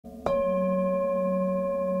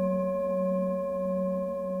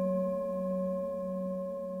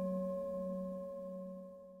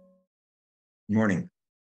Good morning.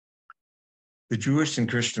 The Jewish and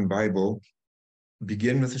Christian Bible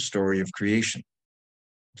begin with the story of creation,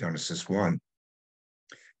 Genesis 1.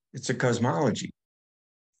 It's a cosmology.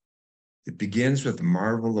 It begins with the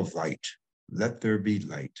marvel of light, let there be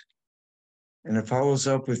light. And it follows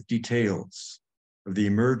up with details of the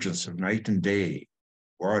emergence of night and day,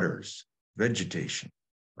 waters, vegetation,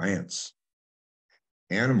 plants,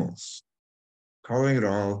 animals, calling it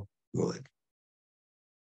all good.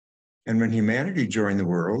 And when humanity joined the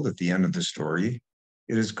world at the end of the story,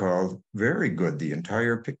 it is called very good, the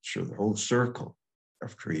entire picture, the whole circle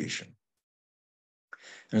of creation.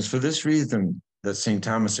 And it's for this reason that St.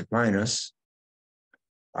 Thomas Aquinas,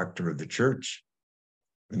 doctor of the church,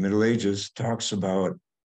 in the Middle Ages, talks about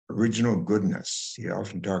original goodness. He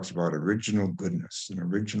often talks about original goodness and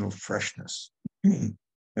original freshness. And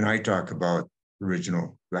I talk about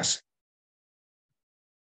original blessing.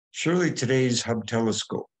 Surely today's Hubble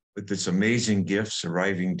telescope, with its amazing gifts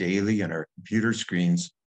arriving daily on our computer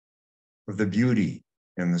screens, of the beauty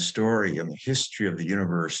and the story and the history of the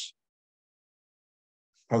universe,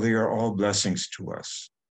 how they are all blessings to us,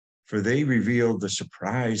 for they reveal the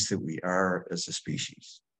surprise that we are as a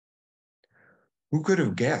species. Who could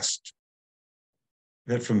have guessed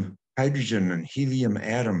that from hydrogen and helium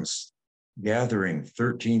atoms gathering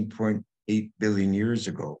 13.8 billion years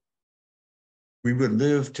ago, we would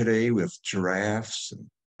live today with giraffes and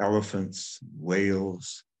elephants,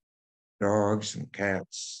 whales, dogs and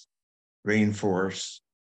cats, rainforests,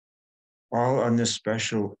 all on this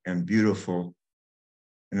special and beautiful,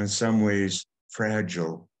 and in some ways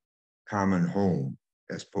fragile, common home,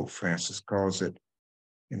 as Pope Francis calls it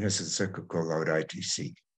in his encyclical Laudato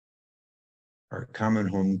Si. Our common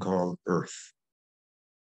home called Earth,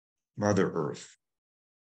 Mother Earth.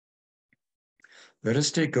 Let us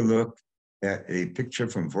take a look at a picture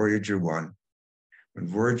from Voyager 1, when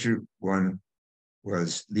Voyager 1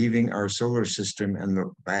 was leaving our solar system and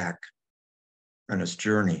looked back on its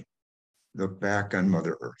journey, looked back on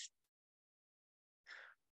Mother Earth.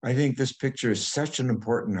 I think this picture is such an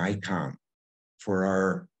important icon for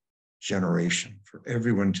our generation, for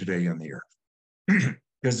everyone today on the earth,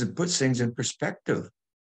 because it puts things in perspective,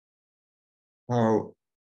 how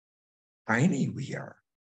tiny we are,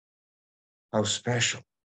 how special,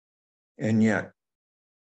 and yet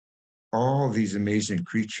all these amazing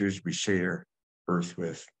creatures we share Earth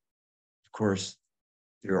with, of course,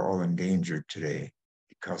 they're all endangered today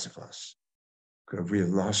because of us, because we have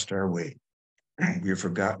lost our way. We have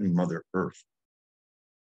forgotten Mother Earth.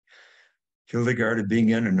 Hildegard of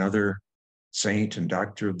Bingen, another saint and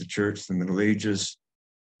doctor of the church in the Middle Ages,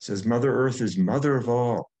 says Mother Earth is mother of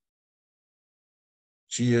all.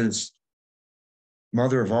 She is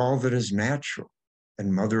mother of all that is natural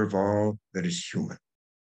and mother of all that is human.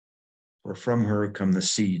 For from her come the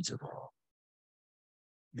seeds of all.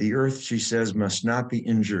 The earth, she says, must not be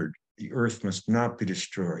injured. The earth must not be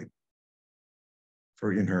destroyed.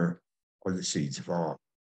 For in her are the seeds of all.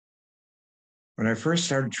 When I first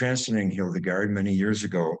started translating Hildegard many years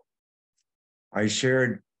ago, I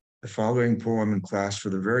shared the following poem in class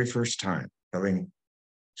for the very first time, telling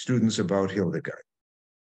students about Hildegard.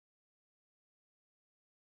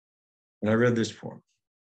 And I read this poem.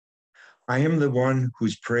 I am the one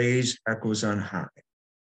whose praise echoes on high.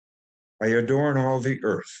 I adorn all the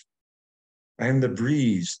earth. I am the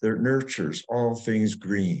breeze that nurtures all things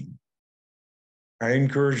green. I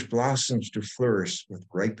encourage blossoms to flourish with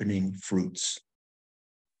ripening fruits.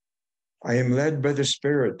 I am led by the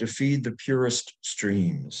Spirit to feed the purest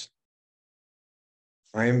streams.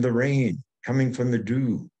 I am the rain coming from the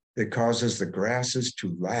dew that causes the grasses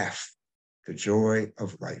to laugh, the joy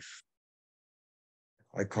of life.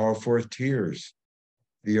 I call forth tears,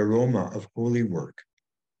 the aroma of holy work.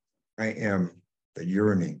 I am the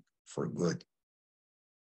yearning for good.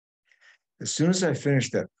 As soon as I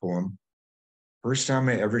finished that poem, first time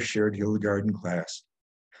I ever shared Hildegard in class,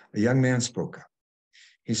 a young man spoke up.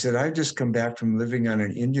 He said, I've just come back from living on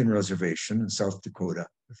an Indian reservation in South Dakota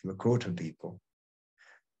with Lakota people,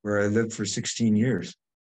 where I lived for 16 years.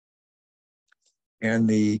 And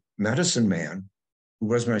the medicine man, who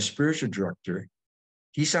was my spiritual director,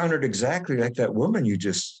 he sounded exactly like that woman you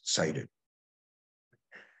just cited.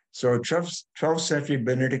 So 12th century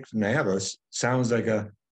Benedictine abbess sounds like a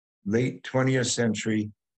late 20th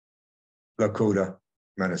century Lakota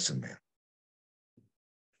medicine man.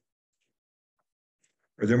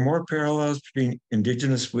 Are there more parallels between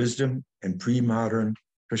indigenous wisdom and pre-modern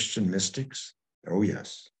Christian mystics? Oh,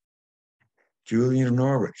 yes. Julian of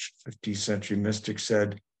Norwich, 15th century mystic,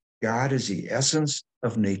 said, God is the essence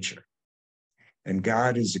of nature, and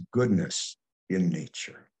God is the goodness in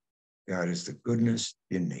nature. God is the goodness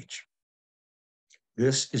in nature.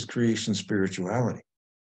 This is creation spirituality.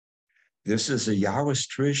 This is a Yahwist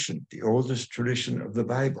tradition, the oldest tradition of the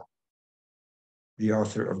Bible, the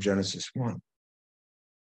author of Genesis 1.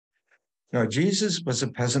 Now, Jesus was a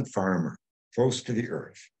peasant farmer, close to the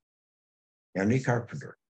earth, and a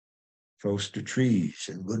carpenter, close to trees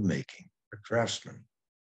and wood making, a craftsman,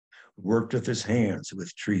 who worked with his hands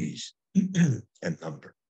with trees and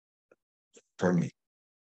lumber. Pardon me.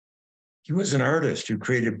 He was an artist who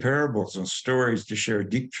created parables and stories to share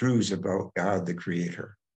deep truths about God, the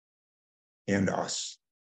Creator, and us,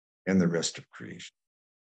 and the rest of creation.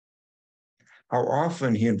 How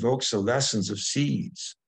often he invokes the lessons of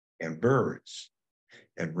seeds and birds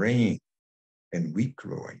and rain and wheat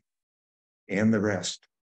growing and the rest,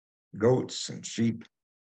 goats and sheep,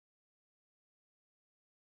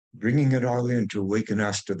 bringing it all in to awaken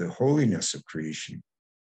us to the holiness of creation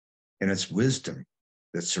and its wisdom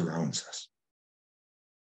that surrounds us.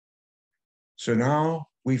 So now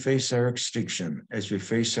we face our extinction as we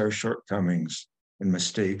face our shortcomings and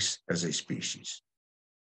mistakes as a species.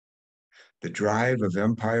 The drive of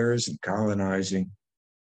empires and colonizing,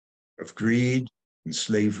 of greed and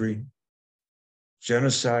slavery,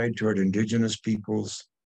 genocide toward indigenous peoples,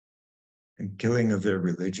 and killing of their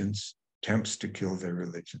religions, attempts to kill their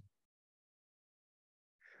religion.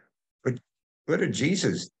 But what did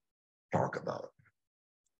Jesus talk about?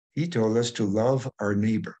 He told us to love our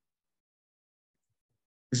neighbor.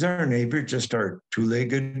 Is our neighbor just our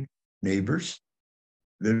two-legged neighbors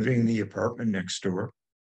living in the apartment next door?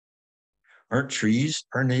 Aren't trees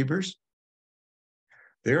our neighbors?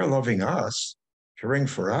 They're loving us, caring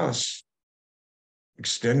for us,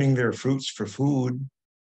 extending their fruits for food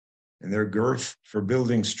and their girth for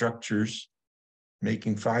building structures,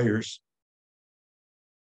 making fires,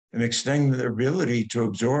 and extending their ability to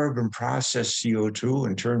absorb and process CO2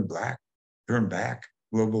 and turn back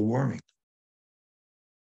global warming.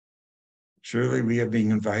 Surely we are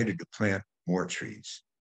being invited to plant more trees,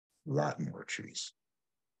 a lot more trees.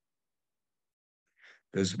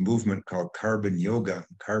 There's a movement called Carbon Yoga,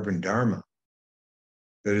 Carbon Dharma,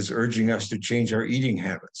 that is urging us to change our eating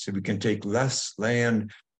habits so we can take less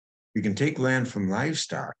land. We can take land from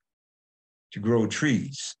livestock to grow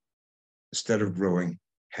trees instead of growing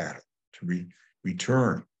cattle, to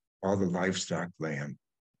return all the livestock land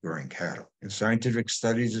growing cattle. And scientific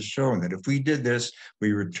studies have shown that if we did this,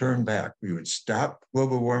 we would turn back. We would stop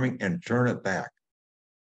global warming and turn it back.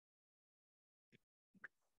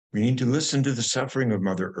 We need to listen to the suffering of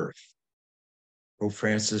Mother Earth. Pope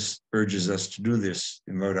Francis urges us to do this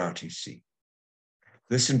in Laudato Si.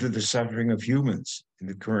 Listen to the suffering of humans in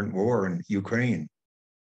the current war in Ukraine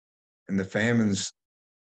and the famines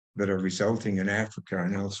that are resulting in Africa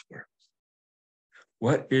and elsewhere.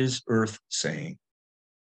 What is Earth saying?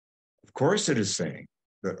 Of course it is saying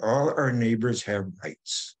that all our neighbors have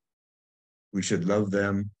rights. We should love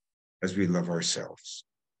them as we love ourselves,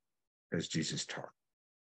 as Jesus taught.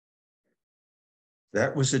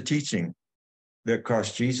 That was a teaching that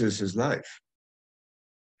cost Jesus his life.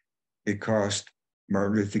 It cost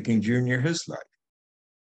Martin Luther King Jr. his life.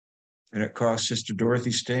 And it cost Sister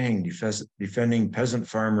Dorothy Stang defending peasant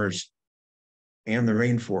farmers and the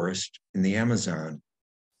rainforest in the Amazon,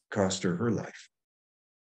 cost her life.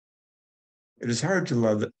 It is hard to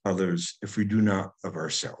love others if we do not love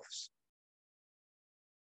ourselves.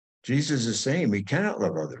 Jesus is saying we cannot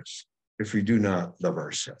love others if we do not love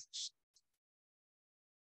ourselves.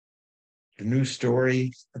 The new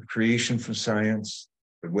story of creation from science,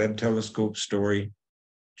 the Webb telescope story,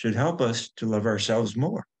 should help us to love ourselves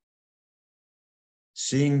more.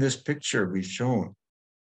 Seeing this picture we've shown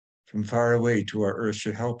from far away to our Earth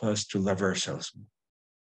should help us to love ourselves more,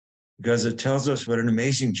 because it tells us what an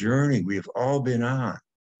amazing journey we have all been on.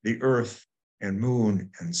 The Earth and moon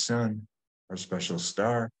and sun, our special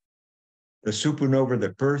star, the supernova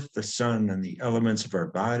that birthed the sun, and the elements of our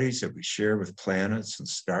bodies that we share with planets and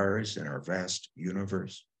stars in our vast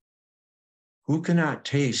universe. Who cannot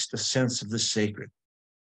taste the sense of the sacred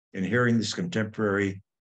in hearing this contemporary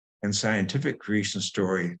and scientific creation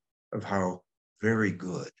story of how very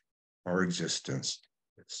good our existence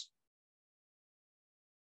is?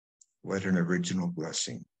 What an original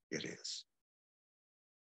blessing it is.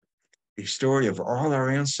 A story of all our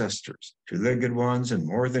ancestors, two-legged ones and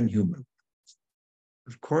more than human.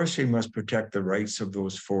 Of course, we must protect the rights of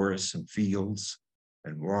those forests and fields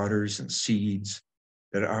and waters and seeds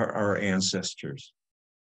that are our ancestors.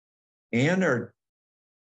 And our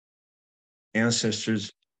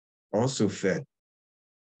ancestors also fed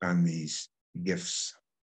on these gifts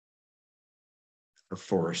of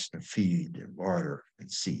forest and feed and water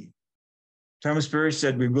and seed. Thomas Berry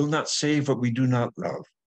said, "We will not save what we do not love.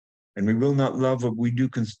 and we will not love what we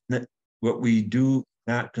do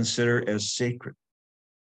not consider as sacred.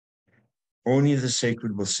 Only the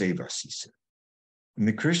sacred will save us, he said. In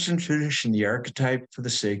the Christian tradition, the archetype for the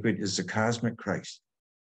sacred is the cosmic Christ.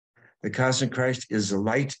 The cosmic Christ is the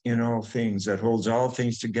light in all things that holds all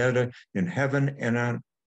things together in heaven and on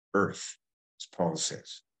earth, as Paul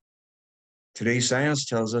says. Today, science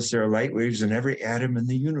tells us there are light waves in every atom in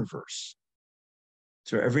the universe.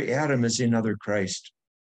 So every atom is another Christ.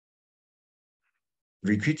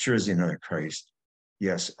 Every creature is another Christ.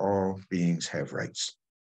 Yes, all beings have rights.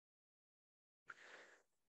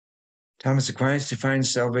 Thomas Aquinas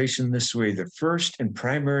defines salvation this way: the first and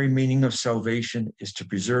primary meaning of salvation is to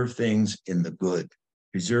preserve things in the good.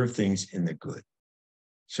 Preserve things in the good.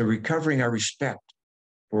 So recovering our respect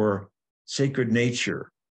for sacred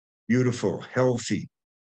nature, beautiful, healthy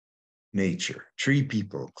nature, tree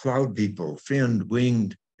people, cloud people, finned,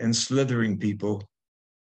 winged, and slithering people,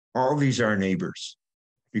 all these are neighbors,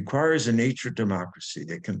 requires a nature democracy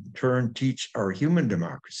that can in turn teach our human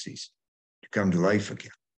democracies to come to life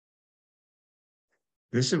again.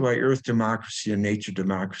 This is why earth democracy and nature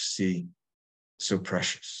democracy is so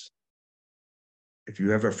precious. If you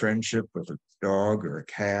have a friendship with a dog or a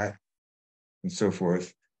cat and so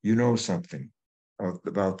forth, you know something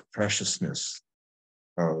about the preciousness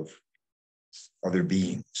of other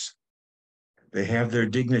beings. They have their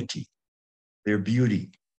dignity, their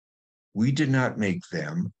beauty. We did not make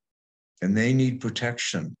them, and they need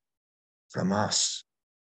protection from us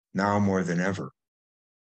now more than ever,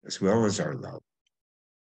 as well as our love.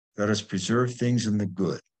 Let us preserve things in the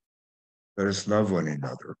good. Let us love one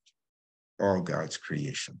another, all God's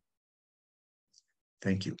creation.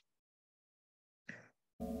 Thank you.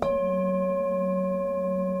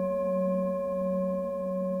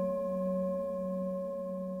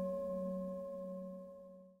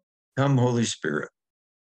 Come, Holy Spirit,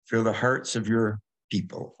 fill the hearts of your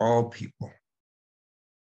people, all people.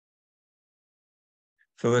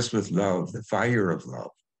 Fill us with love, the fire of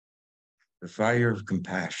love, the fire of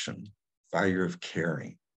compassion, fire of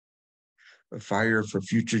caring, a fire for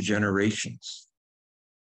future generations,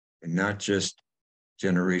 and not just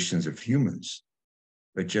generations of humans,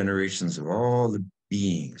 but generations of all the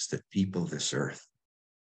beings that people this earth.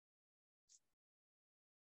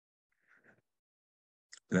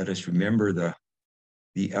 Let us remember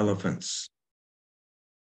the elephants.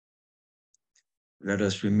 Let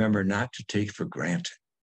us remember not to take for granted,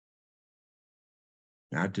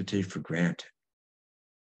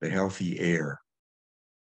 the healthy air,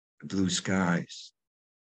 the blue skies,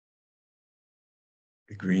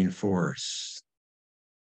 the green forests,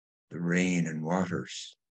 the rain and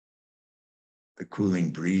waters, the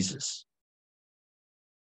cooling breezes,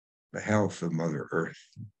 the health of Mother Earth.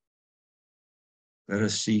 Let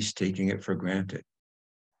us cease taking it for granted.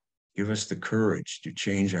 Give us the courage to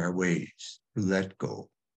change our ways, to let go,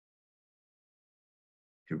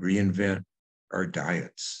 to reinvent our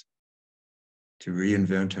diets, to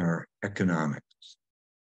reinvent our economics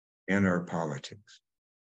and our politics,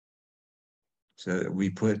 so that we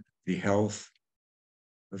put the health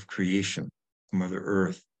of creation, Mother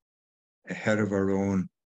Earth, ahead of our own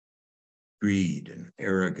greed and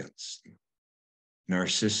arrogance,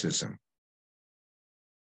 narcissism.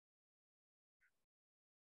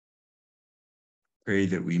 Pray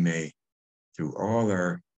that we may, through all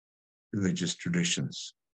our religious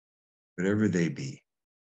traditions, whatever they be,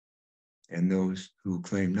 and those who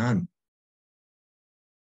claim none,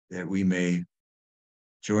 that we may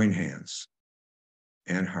join hands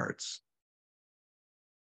and hearts,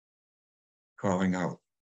 calling out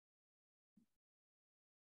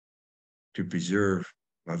to preserve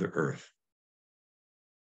Mother Earth,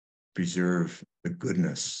 preserve the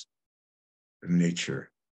goodness of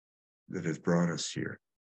nature that has brought us here,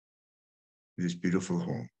 this beautiful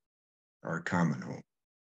home, our common home.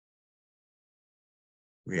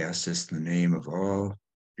 We ask this in the name of all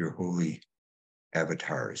your holy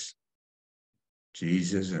avatars,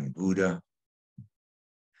 Jesus and Buddha,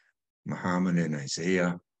 Muhammad and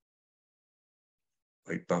Isaiah,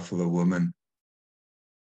 White Buffalo Woman,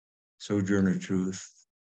 Sojourner Truth,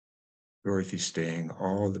 Dorothy Stang,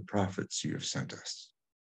 all the prophets you have sent us.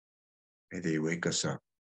 May they wake us up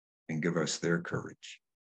and give us their courage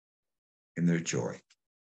and their joy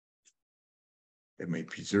that may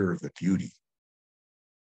preserve the beauty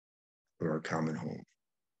of our common home.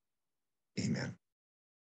 Amen.